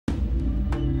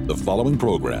The following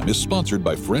program is sponsored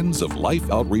by Friends of Life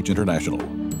Outreach International.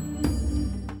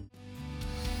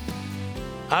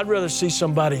 I'd rather see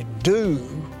somebody do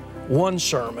one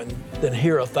sermon than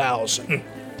hear 1,000.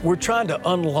 We're trying to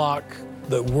unlock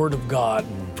the Word of God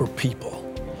for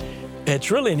people.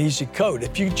 It's really an easy code.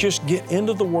 If you just get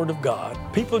into the Word of God,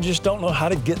 people just don't know how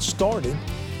to get started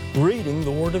reading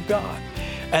the Word of God.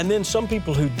 And then some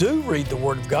people who do read the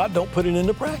Word of God don't put it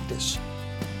into practice.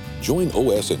 Join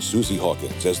OS and Susie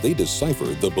Hawkins as they decipher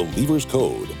the Believer's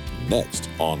Code, next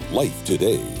on Life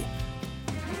Today.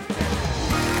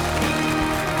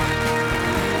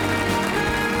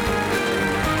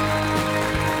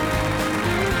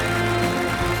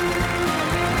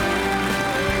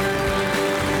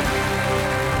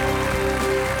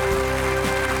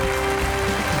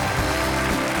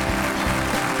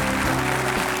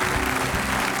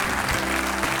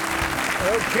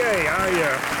 Okay,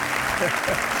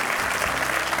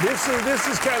 this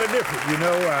is kind of different. You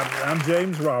know, I'm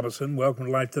James Robinson. Welcome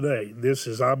to Life Today. This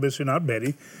is obviously not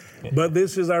Betty, but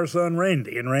this is our son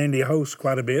Randy, and Randy hosts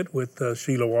quite a bit with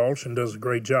Sheila Walsh and does a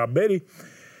great job. Betty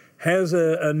has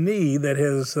a knee that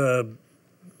has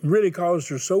really caused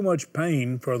her so much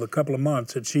pain for the couple of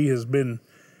months that she has been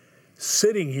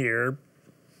sitting here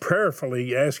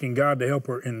prayerfully asking God to help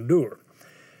her endure.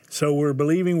 So we're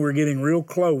believing we're getting real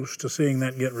close to seeing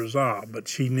that get resolved, but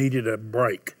she needed a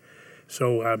break.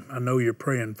 So I know you're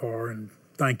praying for her, and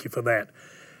thank you for that.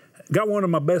 Got one of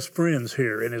my best friends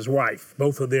here and his wife,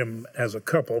 both of them as a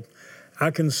couple. I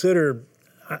consider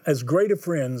as great of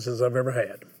friends as I've ever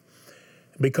had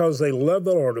because they love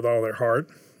the Lord with all their heart.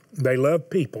 They love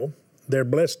people. They're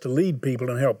blessed to lead people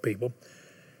and help people.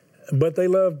 But they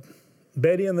love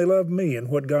Betty and they love me and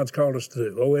what God's called us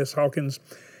to do. O.S. Hawkins,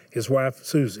 his wife,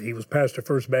 Susie. He was pastor of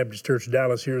First Baptist Church,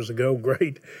 Dallas, years ago.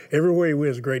 Great. Everywhere he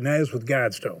was great. Now he's with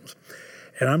Guidestones.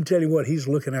 And I'm telling you what, he's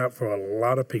looking out for a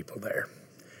lot of people there.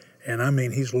 And I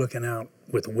mean, he's looking out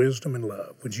with wisdom and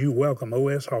love. Would you welcome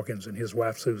O.S. Hawkins and his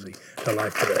wife, Susie, to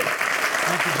Life Today?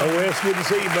 Thank you, O.S., good to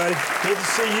see you, buddy. Good to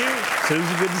see you.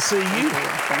 Susie, good to see you.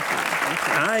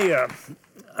 Thank you.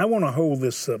 I want to hold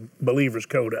this Believer's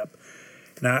Code up.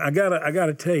 Now I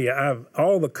gotta tell you,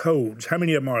 all the codes. How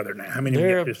many of them are there now? How many?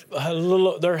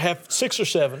 They're half 6 or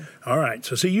 7. All right.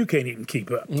 So see, you can't even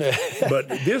keep up. But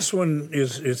this one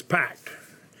is packed.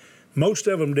 Most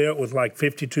of them dealt with like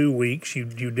 52 weeks.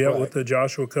 You dealt with the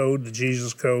Joshua Code, the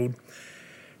Jesus Code,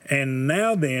 and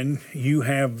now then you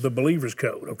have the Believer's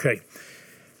Code. Okay.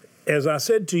 As I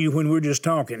said to you when we were just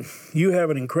talking, you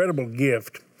have an incredible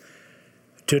gift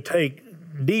to take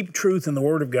deep truth in the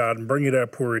Word of God and bring it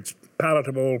up where it's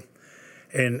palatable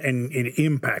and it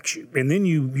impacts you. And then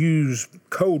you use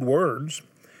code words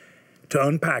to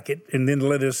unpack it and then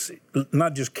let us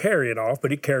not just carry it off,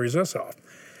 but it carries us off.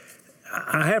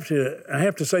 I have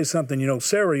to say something. You know,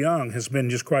 Sarah Young has been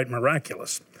just quite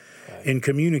miraculous in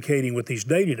communicating with these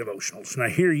daily devotionals. Now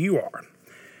here you are.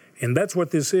 And that's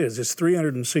what this is. It's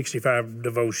 365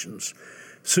 devotions.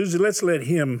 Susie, let's let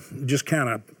him just kind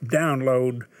of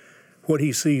download what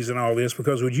he sees in all this,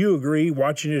 because would you agree,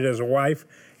 watching it as a wife,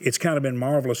 it's kind of been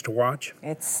marvelous to watch?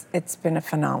 It's been a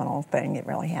phenomenal thing. It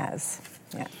really has.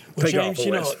 Yeah. Well, James,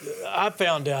 you know, I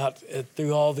found out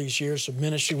through all these years of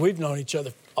ministry, we've known each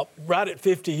other right at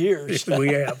 50 years.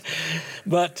 We have.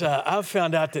 But I've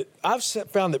found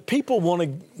that people want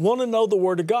to know the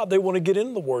Word of God. They want to get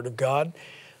into the Word of God.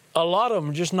 A lot of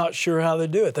them are just not sure how they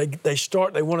do it.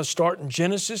 They want to start in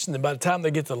Genesis, and then by the time they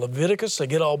get to Leviticus, they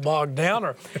get all bogged down.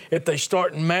 Or if they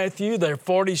start in Matthew, there are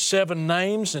 47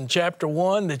 names in chapter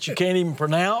 1 that you can't even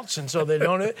pronounce, and so they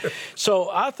don't. So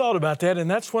I thought about that, and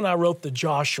that's when I wrote the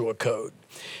Joshua Code.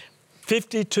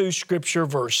 52 scripture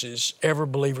verses every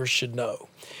believer should know.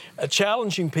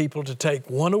 Challenging people to take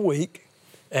one a week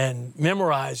and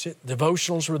memorize it.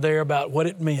 Devotionals were there about what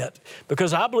it meant,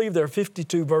 because I believe there are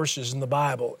 52 verses in the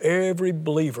Bible every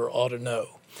believer ought to know.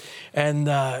 And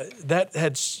that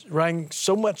had rang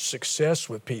so much success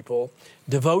with people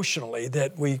devotionally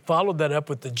that we followed that up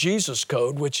with the Jesus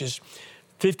Code, which is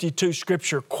 52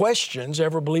 scripture questions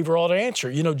every believer ought to answer.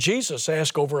 You know, Jesus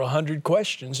asked over 100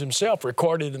 questions himself,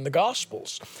 recorded in the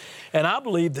Gospels. And I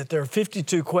believe that there are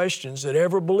 52 questions that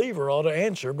every believer ought to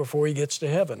answer before he gets to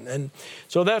heaven. And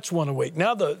so that's one a week.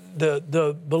 Now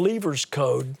the Believer's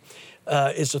Code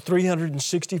is a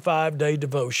 365-day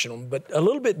devotional, but a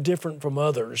little bit different from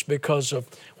others because of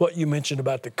what you mentioned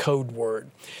about the code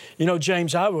word. You know,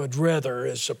 James, I would rather,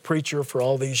 as a preacher for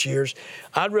all these years,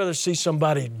 I'd rather see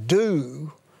somebody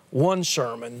do one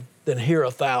sermon than hear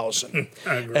 1,000.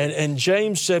 And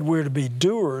James said we're to be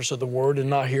doers of the word and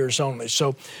not hearers only.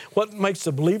 So what makes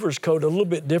the Believer's Code a little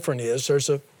bit different is there's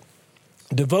a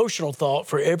devotional thought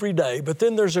for every day, but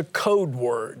then there's a code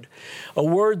word, a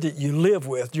word that you live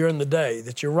with during the day,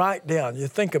 that you write down, you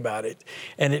think about it,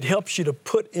 and it helps you to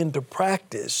put into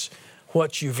practice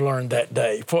what you've learned that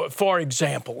day. For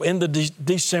example, in the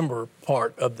December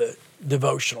part of the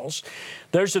devotionals,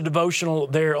 there's a devotional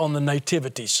there on the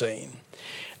nativity scene.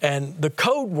 And the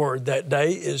code word that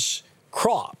day is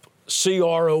crop,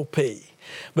 C-R-O-P.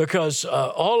 Because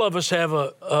all of us have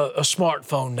a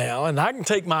smartphone now, and I can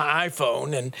take my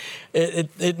iPhone and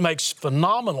it makes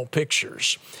phenomenal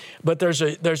pictures. But there's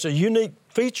a unique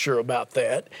feature about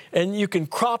that, and you can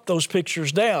crop those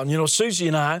pictures down. You know, Susie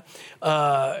and I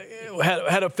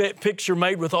had a picture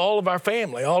made with all of our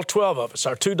family, all 12 of us,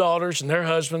 our 2 daughters and their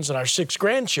husbands and our 6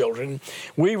 grandchildren.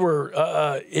 We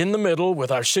were in the middle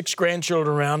with our 6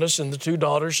 grandchildren around us and the 2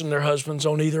 daughters and their husbands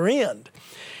on either end.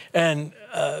 And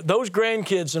those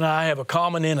grandkids and I have a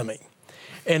common enemy,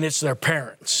 and it's their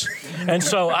parents. And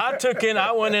so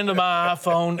I went into my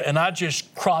iPhone and I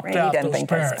just cropped out those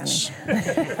parents.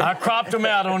 I cropped them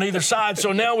out on either side.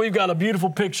 So now we've got a beautiful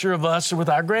picture of us with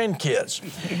our grandkids.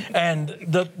 And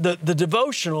the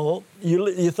devotional,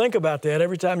 you think about that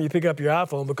every time you pick up your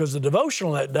iPhone, because the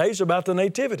devotional that day is about the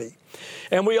nativity.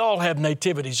 And we all have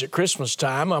nativities at Christmas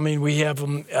time. I mean, we have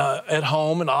them at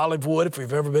home in Olivewood if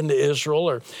we've ever been to Israel,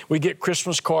 or we get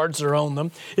Christmas cards that are on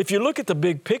them. If you look at the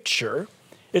big picture,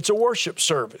 it's a worship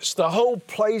service. The whole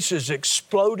place is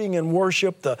exploding in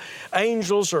worship. The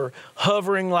angels are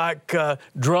hovering like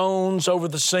drones over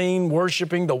the scene,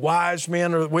 worshiping. The wise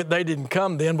men, they didn't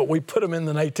come then, but we put them in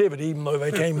the nativity, even though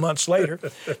they came months later.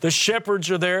 The shepherds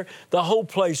are there. The whole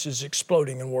place is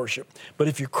exploding in worship. But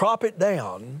if you crop it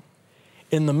down,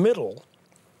 in the middle,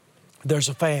 there's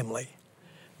a family,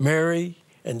 Mary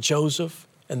and Joseph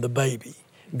and the baby.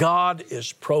 God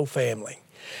is pro-family.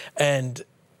 And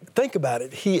think about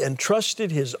it. He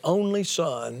entrusted His only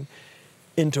Son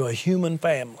into a human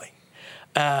family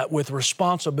with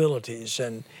responsibilities,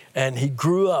 and he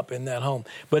grew up in that home.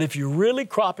 But if you really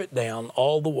crop it down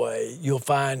all the way, you'll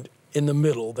find in the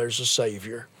middle there's a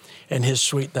Savior, and His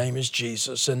sweet name is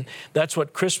Jesus. And that's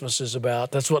what Christmas is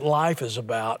about. That's what life is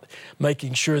about,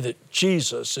 making sure that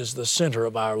Jesus is the center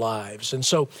of our lives. And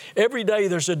so every day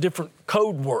there's a different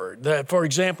code word. For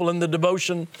example, in the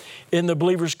devotion, in the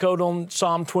Believer's Code on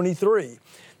Psalm 23,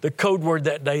 the code word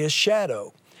that day is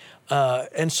shadow.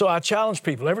 And so I challenge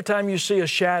people, every time you see a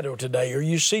shadow today, or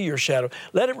you see your shadow,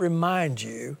 let it remind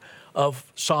you of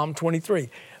Psalm 23.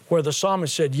 Where the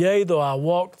psalmist said, "Yea, though I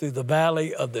walk through the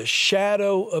valley of the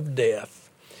shadow of death."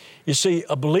 You see,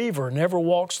 a believer never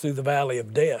walks through the valley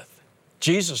of death.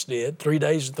 Jesus did, 3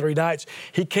 days and 3 nights.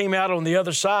 He came out on the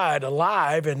other side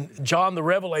alive, and John the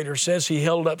Revelator says he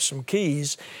held up some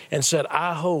keys and said,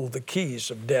 "I hold the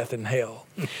keys of death and hell."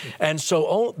 And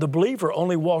so the believer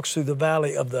only walks through the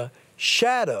valley of the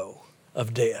shadow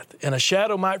of death. And a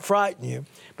shadow might frighten you,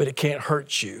 but it can't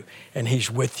hurt you, and He's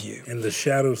with you. And the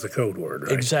shadow's the code word,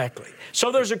 right? Exactly.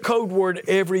 So there's a code word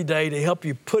every day to help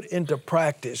you put into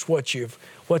practice what you've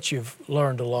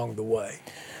learned along the way.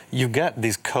 You've got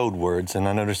these code words, and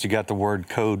I noticed you got the word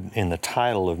code in the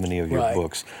title of many of your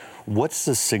books. What's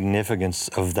the significance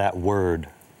of that word,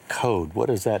 code? What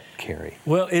does that carry?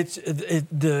 Well,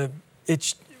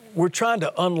 we're trying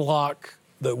to unlock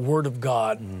the Word of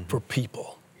God for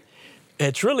people.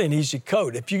 It's really an easy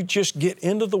code. If you just get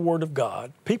into the Word of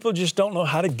God, people just don't know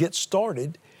how to get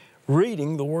started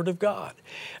reading the Word of God.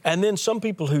 And then some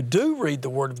people who do read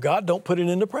the Word of God don't put it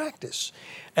into practice.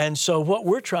 And so what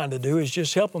we're trying to do is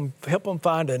just help them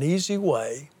find an easy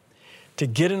way to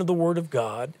get into the Word of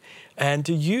God and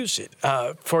to use it.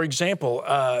 For example,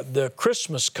 the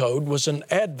Christmas code was an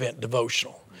Advent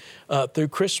devotional through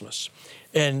Christmas.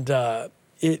 And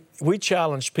we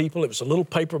challenged people. It was a little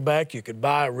paperback you could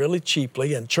buy really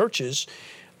cheaply, and churches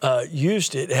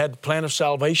used it. It had the plan of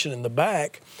salvation in the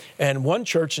back. And one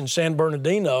church in San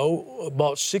Bernardino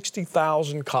bought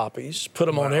 60,000 copies, put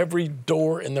them on every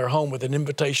door in their home with an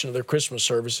invitation to their Christmas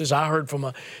services. I heard from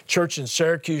a church in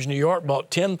Syracuse, New York, bought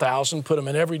 10,000, put them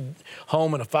in every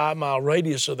home in a 5-mile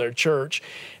radius of their church,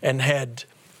 and had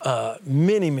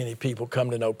many, many people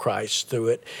come to know Christ through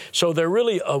it. So they're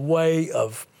really a way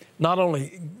of not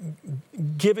only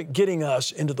getting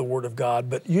us into the Word of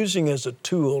God, but using it as a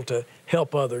tool to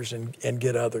help others and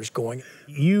get others going.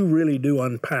 You really do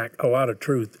unpack a lot of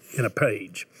truth in a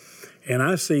page. And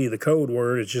I see the code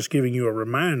word as just giving you a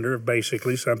reminder of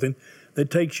basically something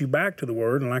that takes you back to the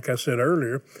Word. And like I said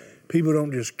earlier, people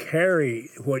don't just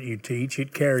carry what you teach,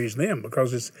 it carries them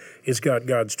because it's got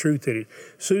God's truth in it.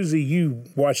 Susie, you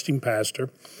watched him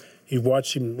pastor. You've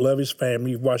watched him love his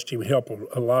family. You've watched him help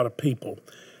a lot of people.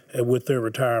 with their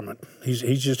retirement.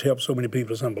 He's just helped so many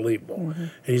people, it's unbelievable.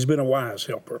 And he's been a wise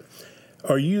helper.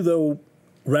 Are you, though,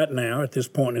 right now, at this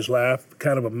point in his life,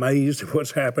 kind of amazed at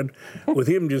what's happened with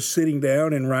him just sitting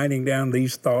down and writing down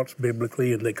these thoughts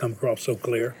biblically, and they come across so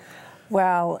clear?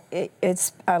 Well,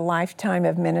 it's a lifetime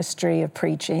of ministry, of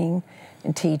preaching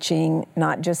and teaching,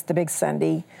 not just the big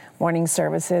Sunday morning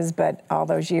services, but all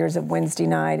those years of Wednesday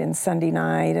night and Sunday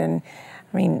night. And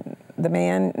I mean, the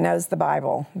man knows the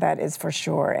Bible, that is for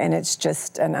sure. And it's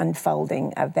just an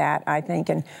unfolding of that, I think.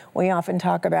 And we often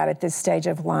talk about at this stage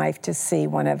of life to see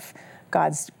one of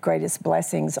God's greatest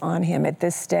blessings on him at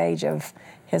this stage of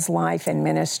his life and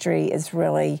ministry is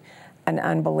really an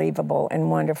unbelievable and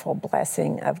wonderful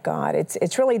blessing of God.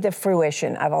 It's really the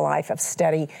fruition of a life of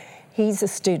study. He's a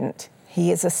student.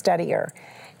 He is a studier.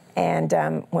 And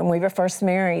when we were first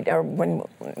married, or when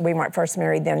we weren't first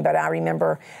married then, but I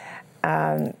remember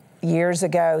years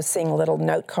ago seeing little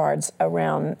note cards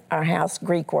around our house,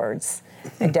 Greek words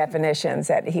and definitions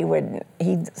that he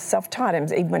self-taught him.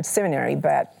 He went to seminary,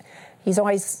 but he's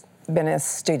always been a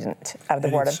student of the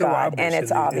Word of God, and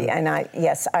it's obvious. And I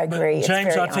agree.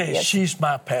 James, I'll tell you, she's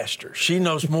my pastor. She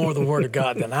knows more of the Word of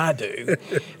God than I do,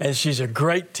 and she's a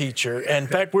great teacher. And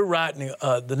in fact, we're writing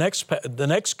the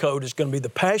next code is going to be the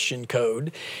Passion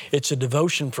Code. It's a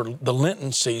devotion for the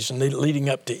Lenten season leading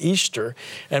up to Easter,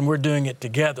 and we're doing it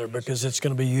together because it's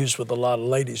going to be used with a lot of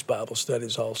ladies' Bible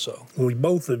studies also. Well,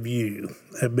 both of you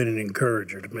have been an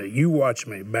encourager to me. You watch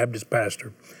me, Baptist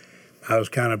pastor. I was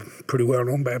kind of pretty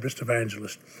well-known Baptist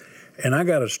evangelist. And I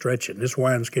got a stretching. This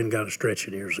wineskin got a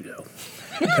stretching years ago.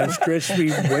 That stretched me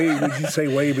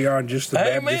way beyond just the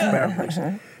Baptist boundaries.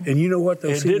 And you know what?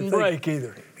 It didn't break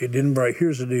either. It didn't break.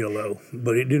 Here's the deal, though.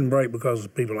 But it didn't break because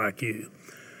of people like you,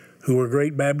 who were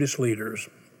great Baptist leaders,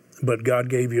 but God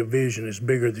gave you a vision that's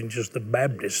bigger than just the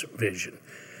Baptist vision.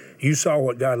 You saw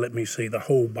what God let me see, the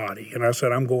whole body. And I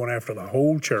said, I'm going after the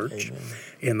whole church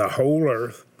in the whole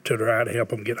earth to try to help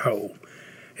them get whole.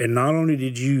 And not only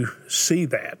did you see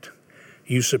that,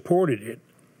 you supported it,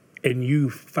 and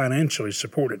you financially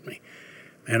supported me.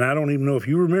 And I don't even know if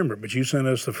you remember, but you sent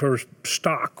us the first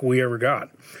stock we ever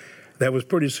got. That was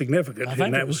pretty significant. I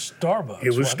think it was Starbucks.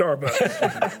 It was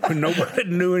Starbucks. When nobody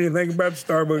knew anything about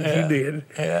Starbucks, you did.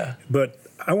 Yeah. But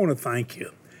I want to thank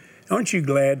you. Aren't you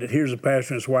glad that here's a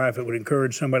pastor and his wife that would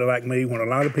encourage somebody like me when a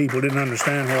lot of people didn't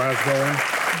understand where I was going?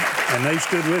 And they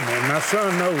stood with me. And my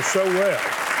son knows so well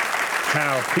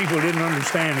how people didn't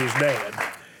understand his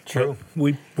dad. True.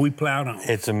 But we plowed on.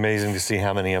 It's amazing to see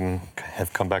how many of them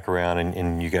have come back around,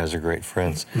 and you guys are great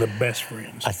friends. The best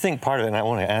friends. I think part of it, and I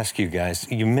want to ask you guys,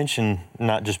 you mentioned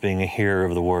not just being a hearer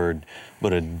of the word,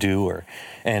 but a doer.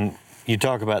 And you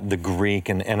talk about the Greek,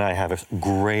 and I have a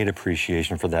great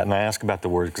appreciation for that. And I ask about the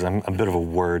word because I'm a bit of a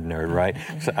word nerd, right?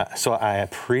 So I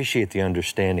appreciate the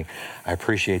understanding. I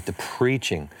appreciate the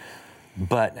preaching.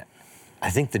 But I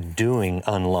think the doing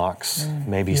unlocks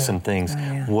maybe some things.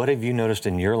 What have you noticed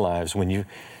in your lives when you,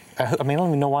 I mean, I don't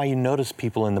even know why you notice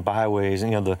people in the byways,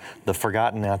 and, you know, the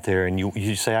forgotten out there, and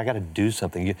you say, I got to do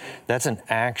something. That's an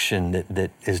action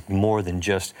that is more than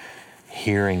just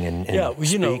hearing and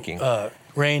speaking. You know,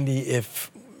 Randy,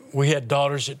 if we had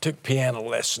daughters that took piano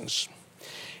lessons,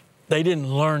 they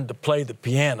didn't learn to play the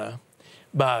piano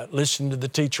by listening to the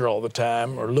teacher all the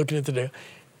time or looking at the,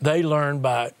 they learned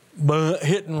by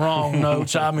hitting wrong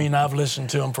notes. I mean, I've listened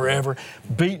to them forever,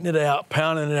 beating it out,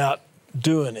 pounding it out,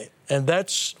 doing it. And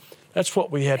that's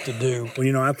what we have to do. Well,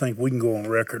 you know, I think we can go on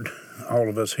record, all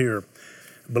of us here,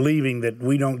 believing that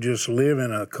we don't just live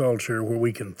in a culture where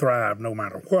we can thrive no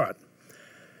matter what,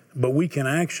 but we can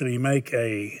actually make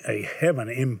a heaven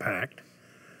impact,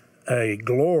 a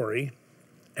glory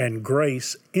and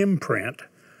grace imprint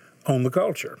on the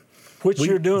culture. Which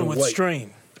you're doing with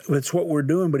Stream. It's what we're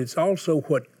doing, but it's also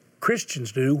what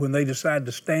Christians do when they decide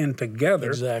to stand together.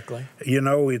 Exactly. You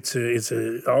know, it's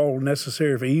all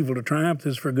necessary for evil to triumph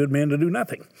is for good men to do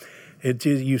nothing.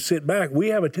 You sit back. We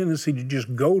have a tendency to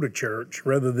just go to church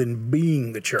rather than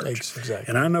being the church. Exactly.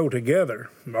 And I know together,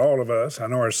 all of us, I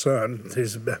know our son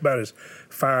is about as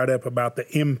fired up about the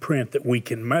imprint that we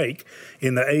can make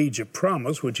in the age of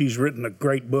promise, which he's written a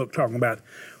great book talking about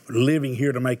living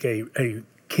here to make a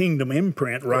kingdom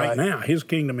imprint right now. His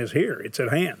kingdom is here. It's at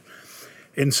hand.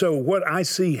 And so what I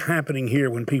see happening here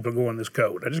when people go in this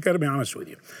code, I just got to be honest with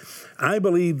you. I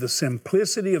believe the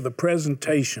simplicity of the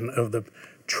presentation of the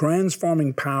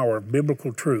transforming power of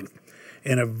biblical truth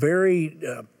in a very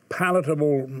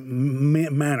palatable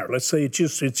manner. Let's say it's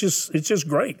just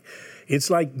great. It's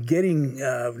like getting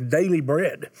daily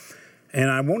bread.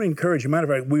 And I want to encourage you.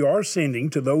 Matter of fact, we are sending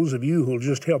to those of you who will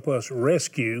just help us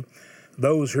rescue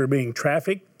those who are being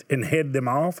trafficked and head them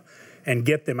off. and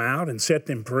get them out and set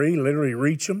them free, literally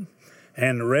reach them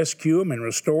and rescue them and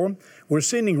restore them. We're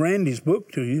sending Randy's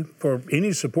book to you for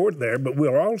any support there, but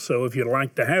we'll also, if you'd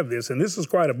like to have this, and this is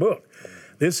quite a book.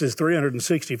 This is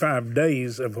 365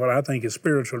 days of what I think is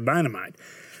spiritual dynamite.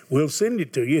 We'll send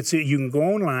it to you. You can go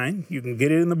online. You can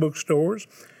get it in the bookstores.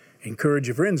 Encourage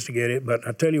your friends to get it. But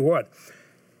I tell you what,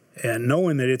 and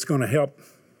knowing that it's going to help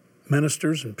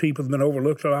ministers and people that have been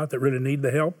overlooked a lot that really need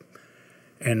the help,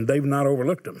 and they've not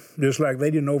overlooked them. Just like they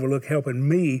didn't overlook helping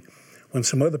me when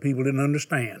some other people didn't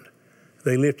understand.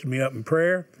 They lifted me up in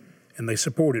prayer, and they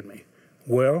supported me.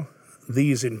 Well,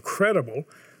 these incredible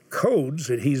codes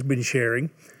that he's been sharing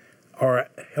are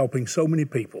helping so many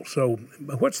people. So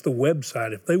what's the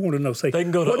website? If they want to know, say, they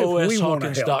can go to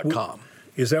oshawkins.com.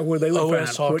 Is that where they would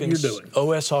find what you're doing?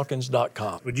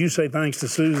 oshawkins.com. Would you say thanks to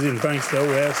Susie and thanks to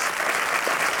OS?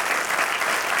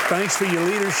 Thanks for your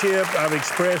leadership. I've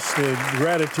expressed the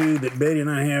gratitude that Betty and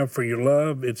I have for your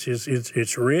love.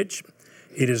 It's rich.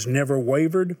 It has never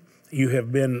wavered. You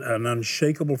have been an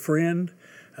unshakable friend.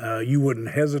 You wouldn't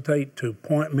hesitate to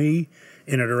point me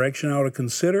in a direction I ought to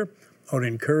consider or to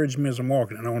encourage me as I'm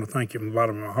walking. And I want to thank you from the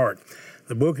bottom of my heart.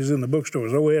 The book is in the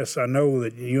bookstores. OS, I know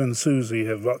that you and Susie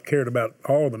have cared about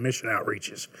all the mission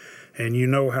outreaches, and you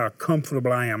know how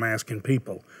comfortable I am asking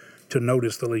people to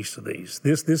notice the least of these.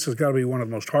 This has got to be one of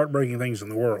the most heartbreaking things in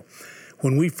the world.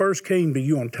 When we first came to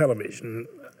you on television,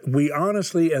 we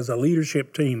honestly, as a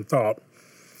leadership team, thought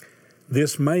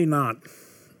this may not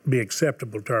be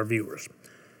acceptable to our viewers.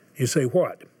 You say,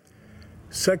 what?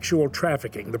 Sexual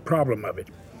trafficking, the problem of it.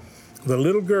 The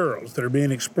little girls that are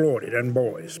being exploited and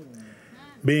boys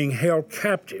being held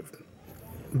captive,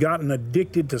 gotten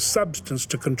addicted to substance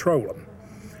to control them,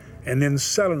 and then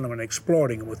selling them and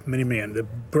exploiting them with many men. The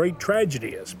great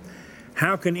tragedy is,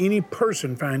 how can any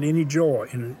person find any joy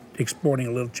in exploiting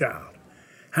a little child?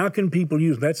 How can people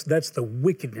use that's the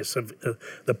wickedness of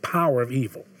the power of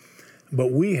evil.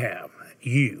 But we have,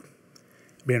 you,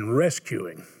 been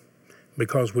rescuing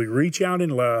because we reach out in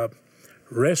love,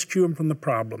 rescue them from the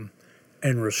problem,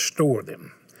 and restore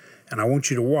them. And I want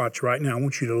you to watch right now. I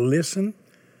want you to listen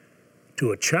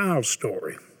to a child's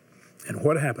story and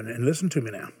what happened. And listen to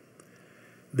me now.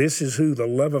 This is who the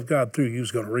love of God through you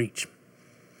is going to reach.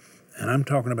 And I'm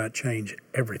talking about change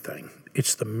everything.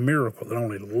 It's the miracle that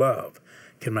only love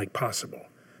can make possible.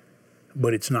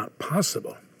 But it's not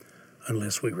possible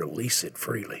unless we release it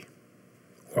freely.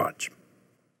 Watch.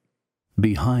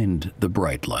 Behind the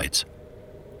bright lights,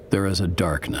 there is a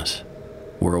darkness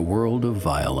where a world of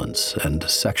violence and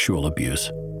sexual abuse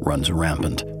runs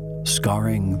rampant,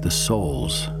 scarring the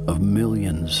souls of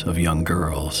millions of young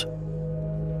girls.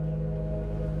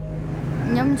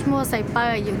 ខ្ញុំឈ្មោះសៃពៅ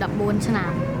អាយុ14ឆ្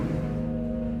នាំ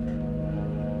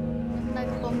នៅ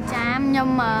កំពង់ចាមខ្ញុំ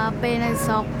ពេលនៅ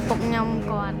ស្រុកពុកខ្ញុំ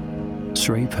គាត់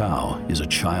Srey Pao is a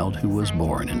child who was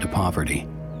born into poverty.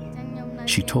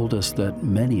 She told us that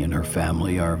many in her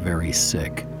family are very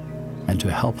sick, and to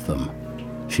help them,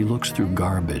 she looks through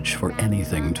garbage for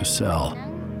anything to sell.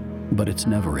 But it's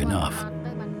never enough.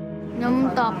 ខ្ញុំ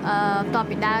តប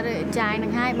ពីដើររើចាយនឹ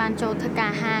ងហើយបានចូលធ្វើកា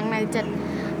រហាងនៅចិត្ត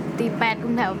ទី8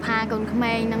គុំថៅផាកូនក្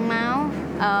មេងនឹងមក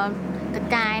ត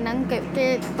កាយហ្នឹងគេ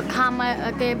បខំឲ្យ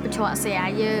គេបញ្ច្រកស្រា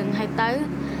យើងហើយទៅ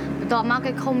បន្ទាប់មក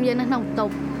គេឃុំយើងនៅក្នុងបន្ទ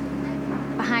ប់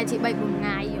ប្រហែលជា 3-4 ថ្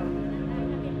ងៃ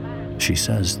She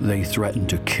says they threaten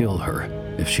to kill her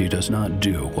if she does not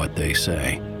do what they say.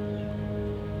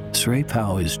 Srey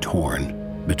Pao is torn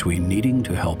between needing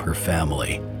to help her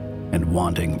family and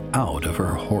wanting out of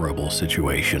her horrible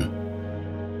situation.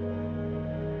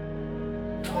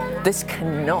 This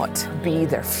cannot be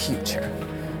their future.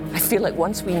 I feel like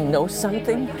once we know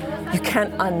something, you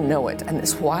can't unknow it. And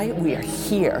that's why we are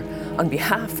here on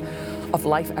behalf of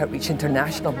Life Outreach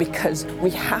International, because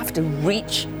we have to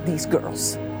reach these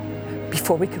girls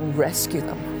before we can rescue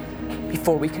them,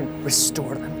 before we can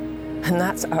restore them. And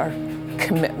that's our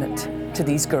commitment to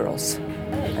these girls.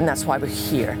 And that's why we're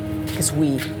here, because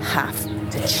we have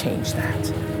to change that.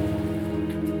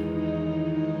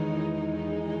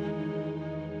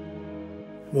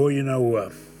 Well, you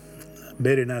know,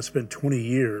 Betty and I spent 20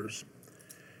 years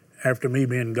after me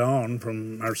being gone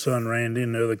from our son Randy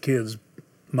and the other kids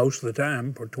most of the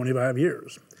time for 25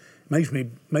 years. It makes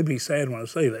me sad when I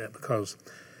say that because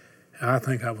I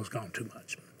think I was gone too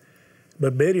much.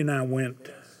 But Betty and I went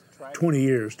 20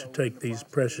 years to take these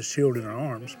precious children in our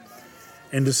arms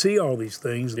and to see all these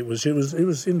things. It was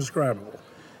indescribable.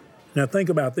 Now think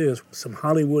about this. Some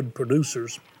Hollywood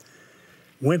producers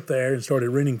went there and started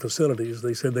renting facilities.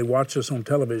 They said they watched us on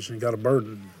television and got a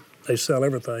burden. They sell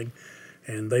everything,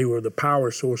 and they were the power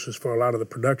sources for a lot of the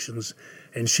productions.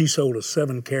 And she sold a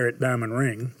 7-carat diamond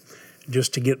ring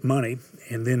just to get money.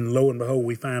 And then lo and behold,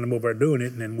 we find them over there doing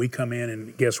it, and then we come in,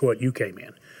 and guess what? You came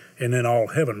in. And then all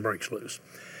heaven breaks loose.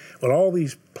 Well, all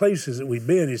these places that we've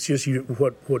been, it's just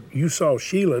what you saw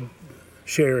Sheila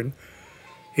sharing,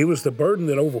 it was the burden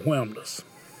that overwhelmed us.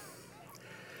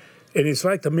 And it's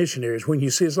like the missionaries, when you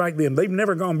see, it's like them, they've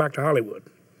never gone back to Hollywood.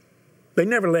 They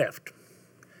never left.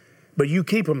 But you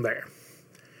keep them there.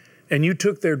 And you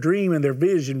took their dream and their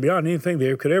vision beyond anything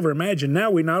they could ever imagine. Now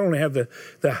we not only have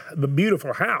the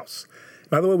beautiful house.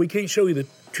 By the way, we can't show you the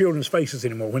children's faces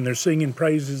anymore when they're singing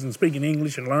praises and speaking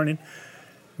English and learning,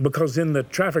 because then the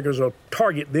traffickers will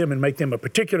target them and make them a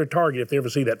particular target if they ever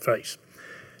see that face.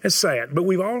 It's sad. But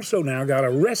we've also now got a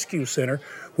rescue center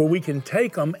where we can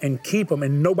take them and keep them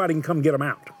and nobody can come get them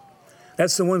out.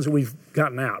 That's the ones that we've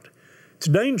gotten out. It's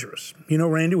dangerous. You know,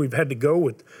 Randy, we've had to go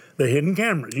with the hidden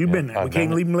cameras. You've been there. We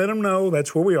can't even let them know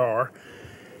that's where we are.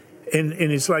 And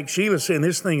it's like Sheila saying,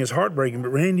 this thing is heartbreaking, but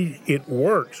Randy, it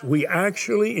works. We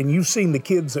actually, and you've seen the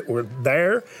kids that were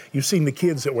there, you've seen the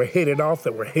kids that were headed off,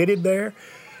 that were headed there.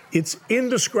 It's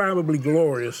indescribably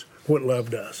glorious what love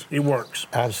does. It works.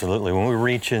 Absolutely. When we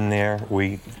reach in there,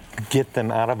 we get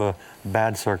them out of a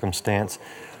bad circumstance,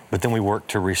 but then we work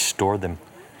to restore them,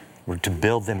 to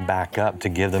build them back up, to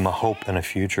give them a hope and a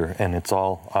future, and it's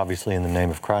all obviously in the name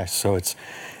of Christ. So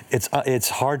it's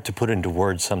hard to put into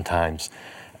words sometimes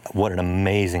what an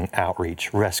amazing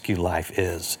outreach Rescue Life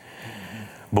is.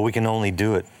 But we can only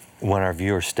do it when our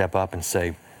viewers step up and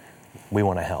say, we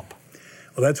want to help.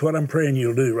 Well, that's what I'm praying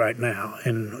you'll do right now.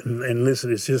 And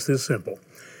listen, it's just this simple.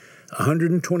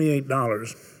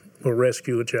 $128 will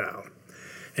rescue a child.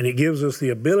 And it gives us the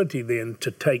ability then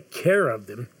to take care of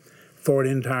them for an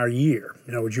entire year.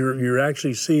 You know, you're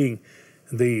actually seeing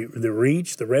the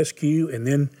reach, the rescue, and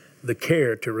then the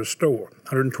care to restore,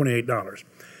 $128.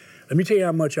 Let me tell you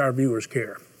how much our viewers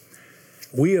care.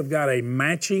 We have got a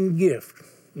matching gift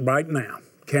right now,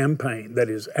 campaign, that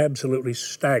is absolutely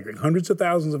staggering, hundreds of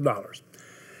thousands of dollars,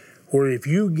 where if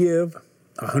you give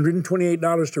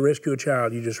 $128 to rescue a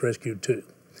child, you just rescued two.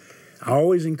 I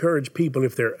always encourage people,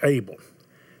 if they're able,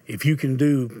 if you can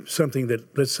do something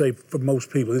that, let's say for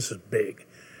most people, this is big,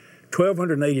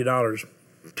 $1,280,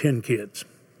 10 kids,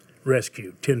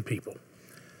 rescued, 10 people.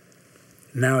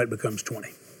 Now it becomes 20.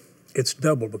 It's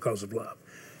double because of love.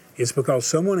 It's because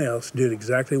someone else did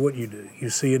exactly what you do. You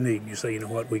see a need, you say, you know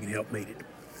what, we can help meet it.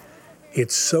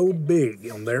 It's so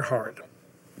big on their heart,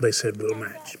 they said we'll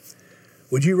match.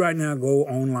 Would you right now go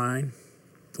online?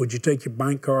 Would you take your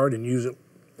bank card and use it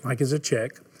like as a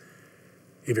check?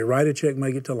 If you write a check,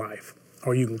 make it to life.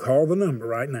 Or you can call the number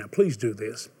right now. Please do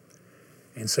this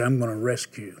and say, I'm going to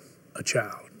rescue a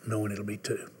child, knowing it'll be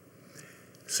two.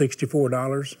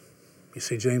 $64. You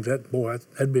see, James, that'd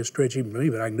be a stretch even for me,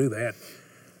 but I can do that.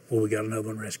 Well, we got another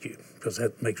one rescued, because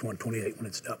that makes $128 when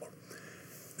it's double.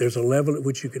 There's a level at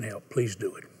which you can help. Please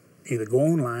do it. Either go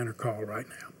online or call right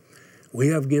now. We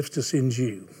have gifts to send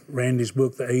you. Randy's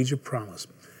book, The Age of Promise.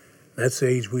 That's the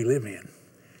age we live in.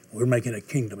 We're making a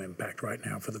kingdom impact right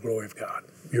now for the glory of God.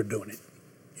 You're doing it.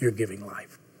 You're giving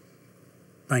life.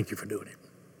 Thank you for doing it.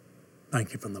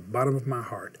 Thank you from the bottom of my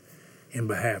heart in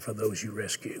behalf of those you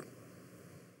rescue.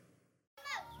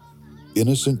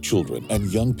 Innocent children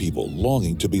and young people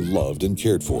longing to be loved and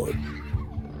cared for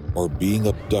are being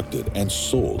abducted and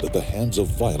sold at the hands of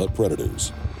violent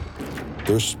predators.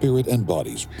 Their spirit and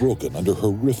bodies broken under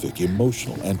horrific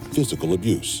emotional and physical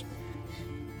abuse.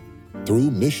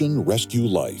 Through Mission Rescue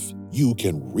Life, you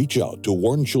can reach out to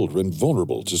warn children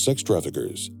vulnerable to sex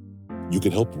traffickers. You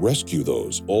can help rescue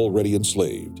those already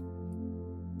enslaved.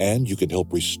 And you can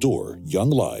help restore young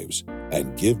lives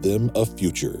and give them a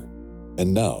future.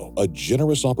 And now, a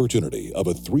generous opportunity of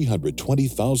a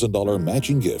 $320,000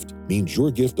 matching gift means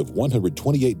your gift of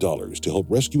 $128 to help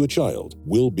rescue a child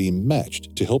will be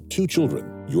matched to help two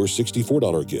children. Your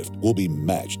 $64 gift will be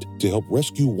matched to help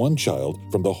rescue one child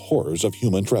from the horrors of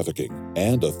human trafficking.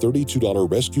 And a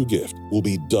 $32 rescue gift will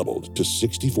be doubled to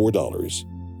 $64.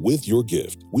 With your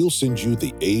gift, we'll send you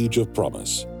The Age of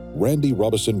Promise. Randy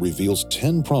Robison reveals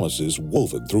 10 promises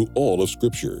woven through all of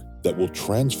Scripture that will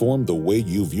transform the way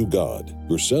you view God,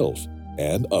 yourself,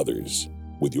 and others.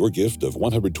 With your gift of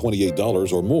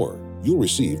 $128 or more, you'll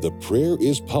receive the Prayer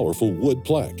is Powerful wood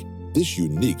plaque. This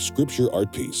unique Scripture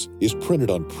art piece is printed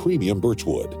on premium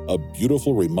birchwood, a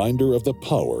beautiful reminder of the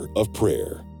power of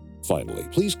prayer. Finally,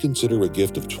 please consider a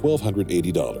gift of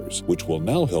 $1,280, which will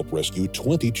now help rescue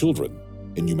 20 children.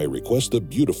 And you may request the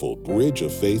beautiful Bridge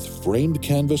of Faith framed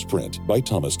canvas print by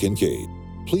Thomas Kincaid.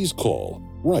 Please call,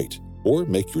 write, or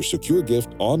make your secure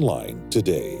gift online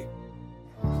today.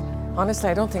 Honestly,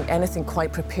 I don't think anything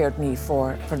quite prepared me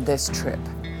for this trip.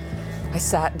 I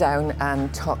sat down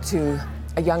and talked to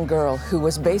a young girl who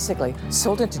was basically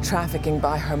sold into trafficking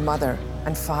by her mother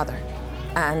and father.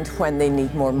 And when they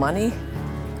need more money,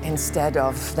 instead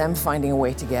of them finding a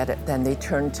way to get it, then they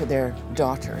turn to their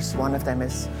daughters. One of them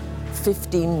is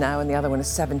 15 now and the other one is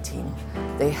 17.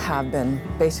 They have been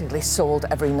basically sold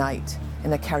every night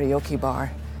in a karaoke bar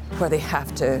where they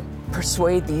have to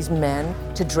persuade these men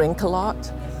to drink a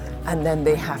lot, and then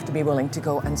they have to be willing to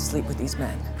go and sleep with these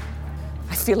men.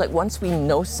 I feel like once we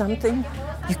know something,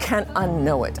 you can't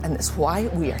unknow it, and that's why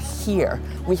we are here.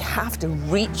 We have to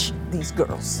reach these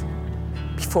girls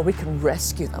before we can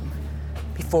rescue them,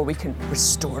 before we can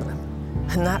restore them.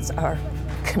 And that's our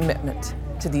commitment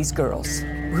to these girls.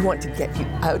 We want to get you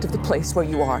out of the place where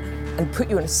you are and put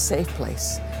you in a safe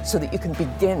place so that you can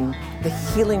begin the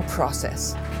healing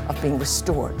process of being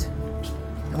restored.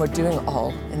 And we're doing it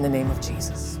all in the name of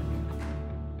Jesus.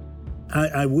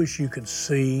 I wish you could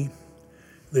see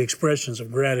the expressions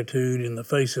of gratitude in the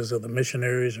faces of the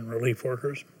missionaries and relief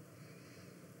workers.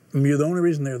 I mean, you're the only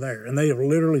reason they're there, and they have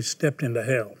literally stepped into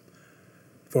hell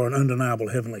for an undeniable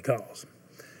heavenly cause.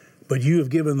 But you have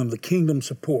given them the kingdom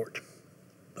support,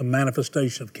 the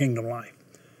manifestation of kingdom life,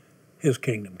 his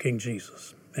kingdom, King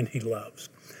Jesus, and he loves.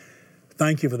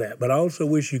 Thank you for that. But I also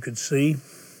wish you could see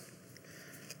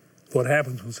what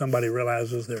happens when somebody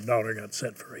realizes their daughter got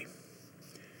set free,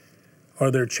 or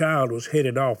their child was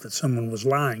headed off that someone was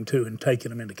lying to and taking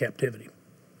them into captivity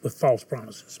with false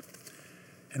promises.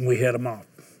 And we head them off,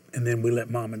 and then we let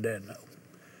mom and dad know.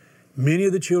 Many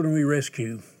of the children we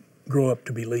rescue grow up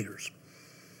to be leaders.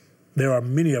 There are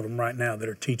many of them right now that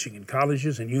are teaching in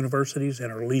colleges and universities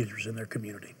and are leaders in their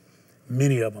community.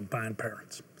 Many of them find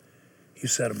parents. You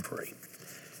set them free.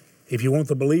 If you want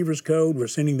the Believer's Code, we're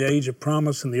sending the Age of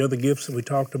Promise and the other gifts that we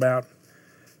talked about.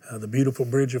 The Beautiful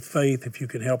Bridge of Faith, if you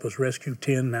can help us rescue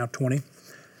 10, now 20.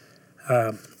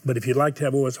 But if you'd like to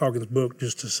have O.S. Hawkins' book,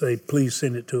 just to say, please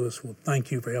send it to us. Well,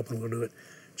 thank you for helping. We'll do it.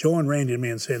 Join Randy and me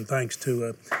in saying thanks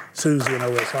to Susie and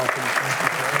O.S.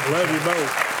 Hawkins. Love you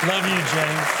both. Love you,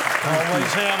 James.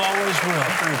 Always have, always will.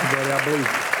 Thank you, buddy. I believe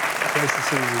you. Nice to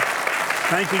see you.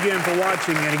 Thank you again for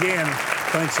watching. And again,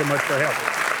 thanks so much for helping.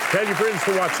 Tell your friends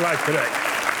to watch Life Today.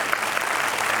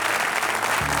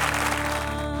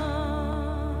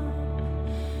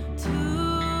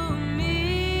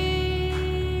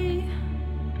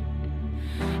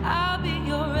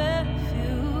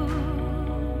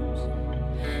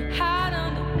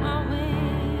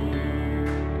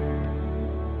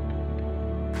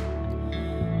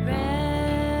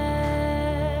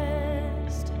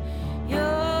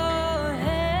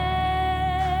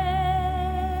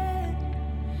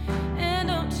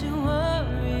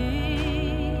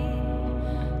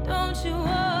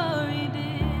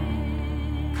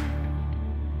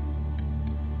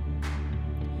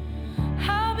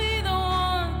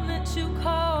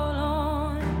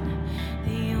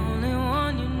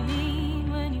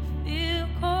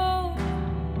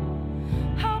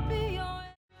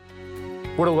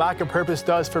 What a lack of purpose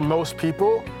does for most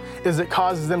people is it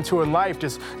causes them to, in life,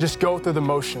 just go through the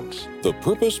motions. The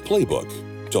Purpose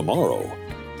Playbook, tomorrow.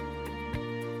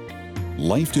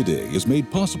 Life Today is made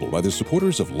possible by the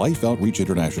supporters of Life Outreach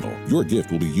International. Your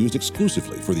gift will be used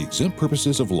exclusively for the exempt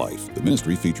purposes of life. The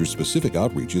ministry features specific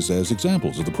outreaches as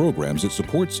examples of the programs it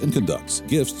supports and conducts.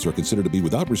 Gifts are considered to be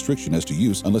without restriction as to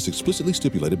use unless explicitly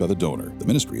stipulated by the donor. The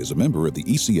ministry is a member of the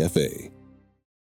ECFA.